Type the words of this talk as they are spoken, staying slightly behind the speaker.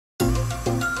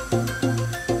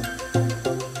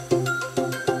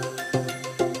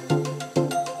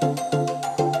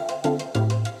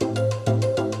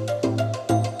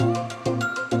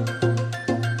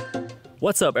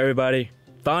What's up everybody?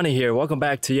 Thani here, welcome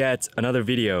back to yet another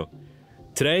video.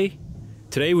 Today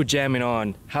we're jamming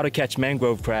on how to catch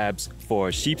mangrove crabs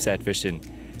for sheepshead fishing.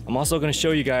 I'm also going to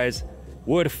show you guys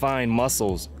where to find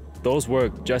mussels. Those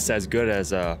work just as good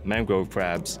as mangrove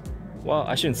crabs. Well,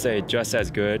 I shouldn't say just as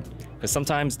good, because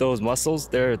sometimes those mussels,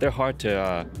 they're hard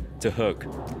to hook.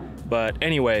 But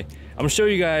anyway, I'm going to show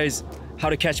you guys how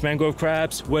to catch mangrove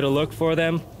crabs, where to look for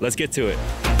them. Let's get to it.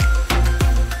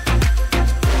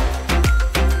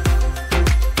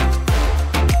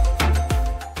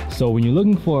 So when you're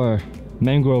looking for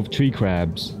mangrove tree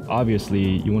crabs,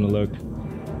 obviously you want to look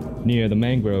near the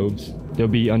mangroves. They'll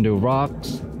be under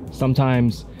rocks.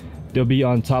 Sometimes they'll be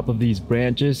on top of these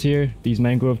branches here, these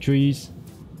mangrove trees.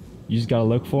 You just gotta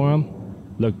look for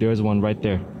them. Look, there's one right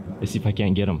there. Let's see if I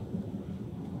can't get him.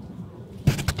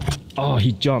 Oh,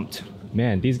 he jumped.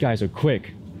 Man, these guys are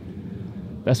quick.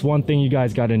 That's one thing you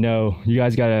guys gotta know. You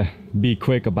guys gotta be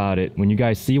quick about it. When you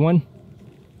guys see one,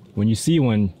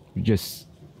 you just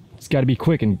gotta be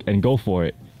quick and go for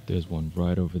it. There's one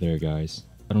right over there, guys.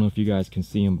 I don't know if you guys can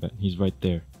see him, but he's right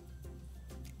there.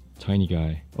 Tiny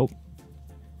guy. Oh,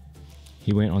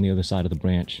 he went on the other side of the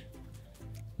branch.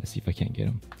 Let's see if I can't get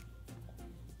him.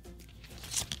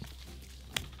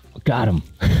 Got him.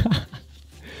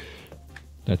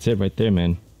 That's it right there,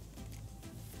 man.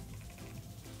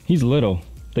 He's little.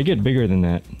 They get bigger than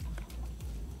that.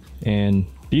 And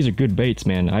these are good baits,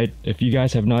 man. If you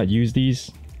guys have not used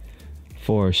these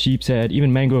for sheepshead,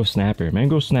 even mangrove snapper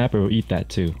will eat that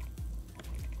too.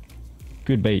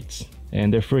 Good baits,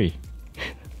 and they're free.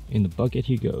 In the bucket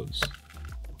he goes.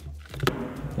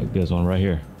 Like this one right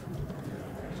here.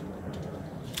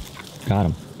 Got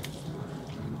him.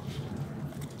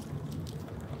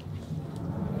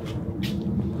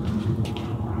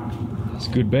 That's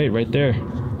good bait right there.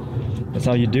 That's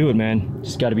how you do it, man.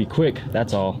 Just gotta be quick,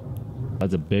 that's all.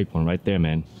 That's a big one right there,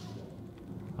 man.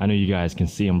 I know you guys can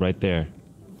see him right there.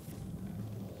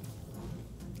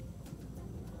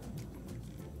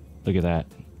 Look at that.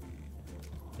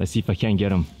 Let's see if I can't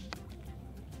get him.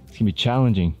 It's gonna be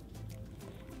challenging.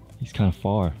 He's kind of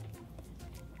far.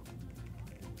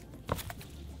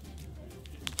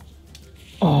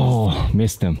 Oh,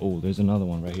 missed him. Oh, there's another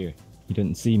one right here. He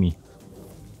didn't see me.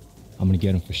 I'm gonna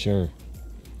get him for sure.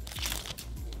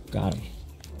 Got him.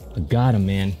 I got him,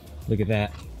 man. Look at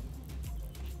that.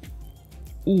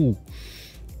 Ooh.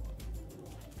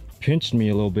 Pinched me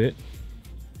a little bit.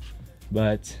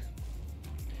 But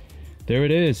there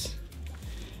it is.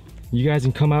 You guys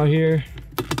can come out here,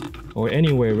 or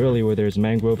anywhere really where there's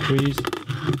mangrove trees.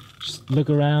 Just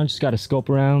look around, just gotta scope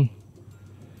around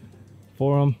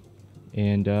for them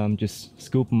and just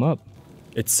scoop them up.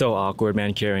 It's so awkward,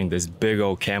 man, carrying this big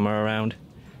old camera around.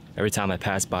 Every time I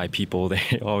pass by people,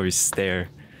 they always stare.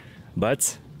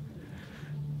 But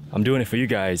I'm doing it for you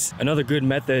guys. Another good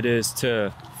method is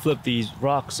to flip these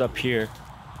rocks up here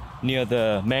near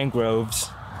the mangroves.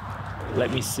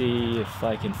 Let me see if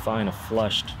I can find a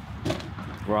flushed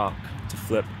rock to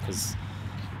flip, because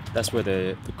that's where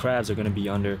the crabs are going to be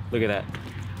under. Look at that.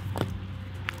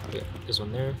 Okay, this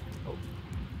one there. Oh.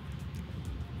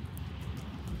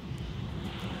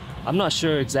 I'm not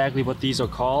sure exactly what these are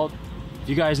called. If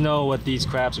you guys know what these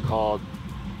crabs are called,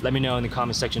 let me know in the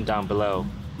comment section down below.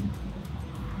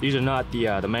 These are not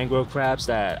the mangrove crabs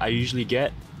that I usually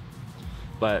get,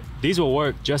 but these will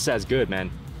work just as good, man.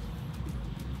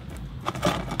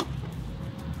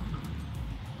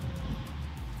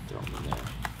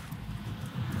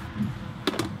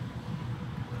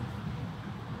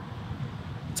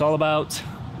 It's all about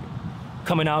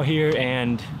coming out here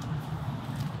and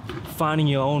finding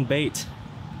your own bait.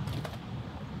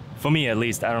 For me at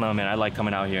least, I don't know, man. I like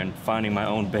coming out here and finding my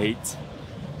own bait.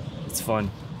 It's fun.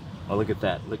 Oh, look at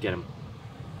that. Look at him.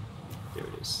 There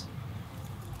it is.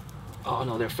 Oh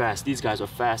no, they're fast. These guys are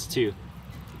fast too.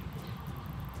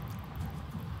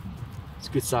 It's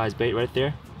a good size bait right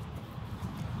there.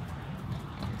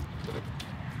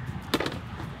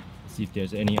 Let's see if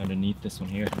there's any underneath this one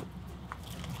here.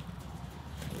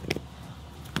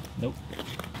 Nope.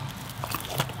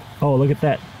 Oh, look at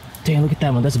that. Damn, look at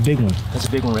that one. That's a big one. That's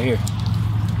a big one right here.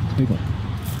 Big one.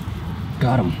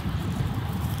 Got him.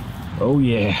 Oh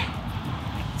yeah.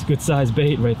 It's a good size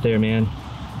bait right there, man.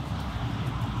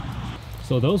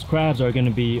 So those crabs are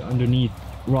gonna be underneath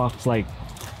rocks like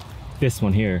this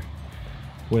one here,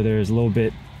 where there's a little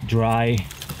bit dry.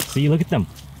 See, look at them.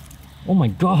 Oh my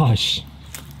gosh.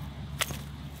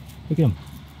 Look at them.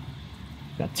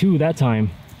 Got two that time.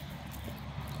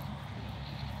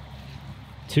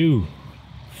 Two.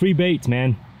 Free baits,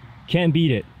 man. Can't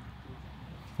beat it.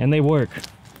 And they work.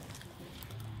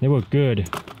 They work good.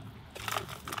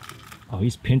 Oh,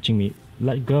 he's pinching me.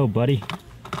 Let go, buddy.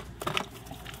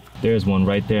 There's one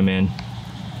right there, man.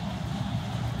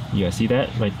 You guys see that?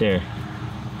 Right there.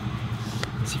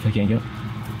 Let's see if I can get it.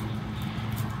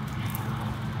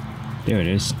 There it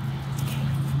is.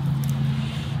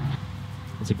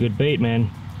 It's a good bait, man.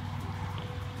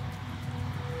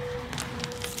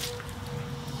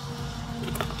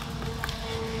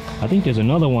 I think there's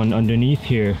another one underneath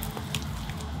here.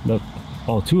 Look,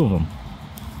 oh, two of them.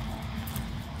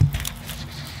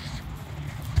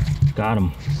 Got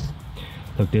him.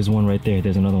 Look, there's one right there.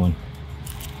 There's another one.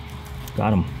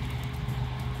 Got him.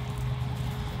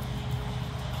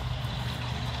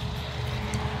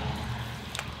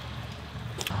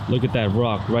 Look at that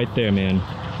rock right there, man.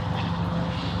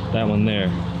 That one there.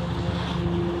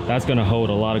 That's gonna hold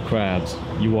a lot of crabs.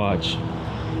 You watch.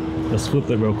 Let's flip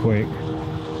it real quick.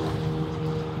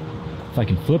 If I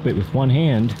can flip it with one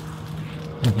hand,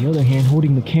 and the other hand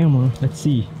holding the camera, let's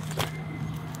see.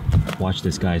 Watch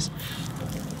this, guys.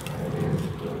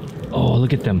 Oh,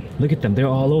 look at them. Look at them. They're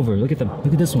all over. Look at them.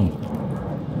 Look at this one.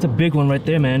 It's a big one right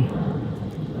there, man.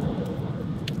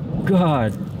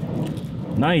 God.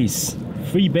 Nice.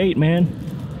 Free bait, man.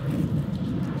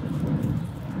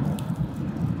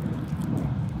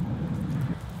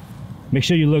 Make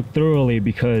sure you look thoroughly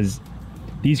because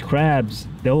these crabs,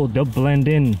 they'll blend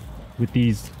in with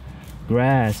these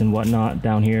grass and whatnot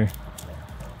down here.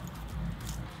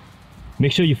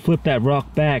 Make sure you flip that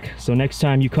rock back so next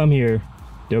time you come here,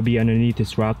 they'll be underneath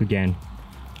this rock again.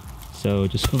 So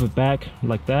just flip it back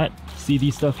like that. See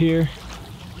these stuff here?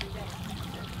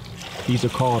 These are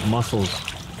called mussels,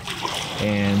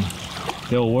 and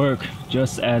they'll work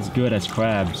just as good as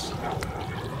crabs.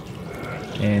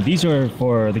 And these are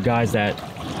for the guys that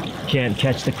can't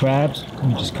catch the crabs.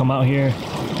 You just come out here,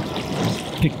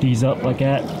 pick these up like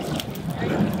that.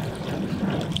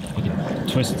 You can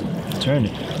twist, turn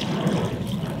it.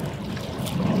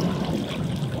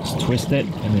 Just twist it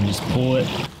and then just pull it.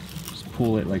 Just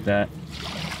pull it like that.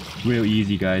 Real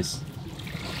easy, guys.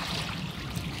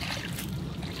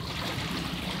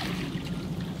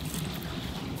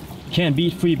 Can't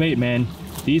beat free bait, man.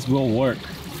 These will work.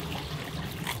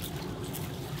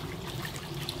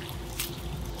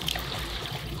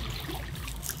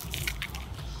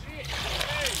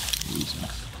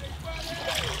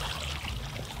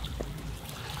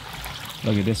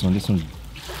 Look at this one. This one,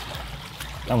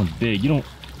 that one's big. You don't.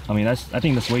 I mean, I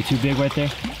think that's way too big right there.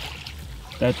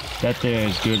 That there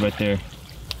is good right there.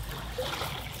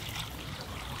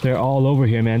 They're all over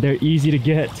here, man. They're easy to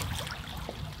get.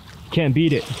 Can't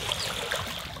beat it.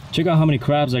 Check out how many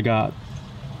crabs I got.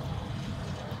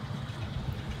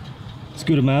 It's a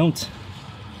good amount.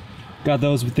 Got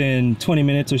those within 20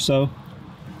 minutes or so.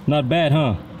 Not bad,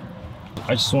 huh?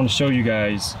 I just want to show you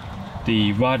guys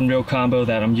the rod and reel combo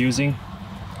that I'm using,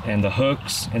 and the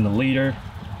hooks and the leader.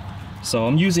 So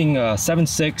I'm using a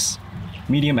 7.6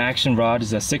 medium action rod.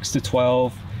 It's a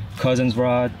 6-12 Cousins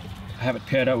rod. I have it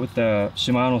paired up with the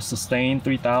Shimano Sustain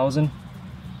 3000.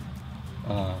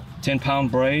 10-pound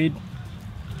braid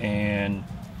and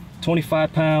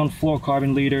 25-pound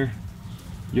fluorocarbon leader,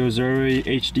 Yozuri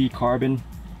HD carbon.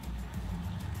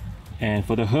 And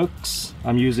for the hooks,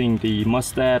 I'm using the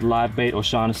Mustad Live Bait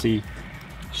O'Shaughnessy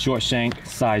short shank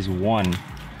size 1.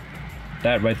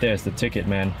 That right there is the ticket,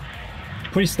 man.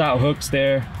 Pretty stout hooks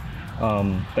there.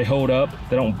 They hold up,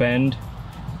 they don't bend.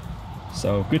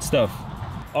 So good stuff.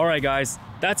 All right, guys,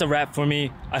 that's a wrap for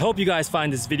me. I hope you guys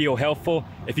find this video helpful.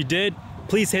 If you did,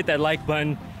 please hit that like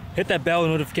button, hit that bell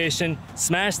notification,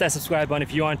 smash that subscribe button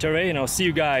if you aren't already, and I'll see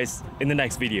you guys in the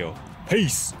next video.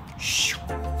 Peace.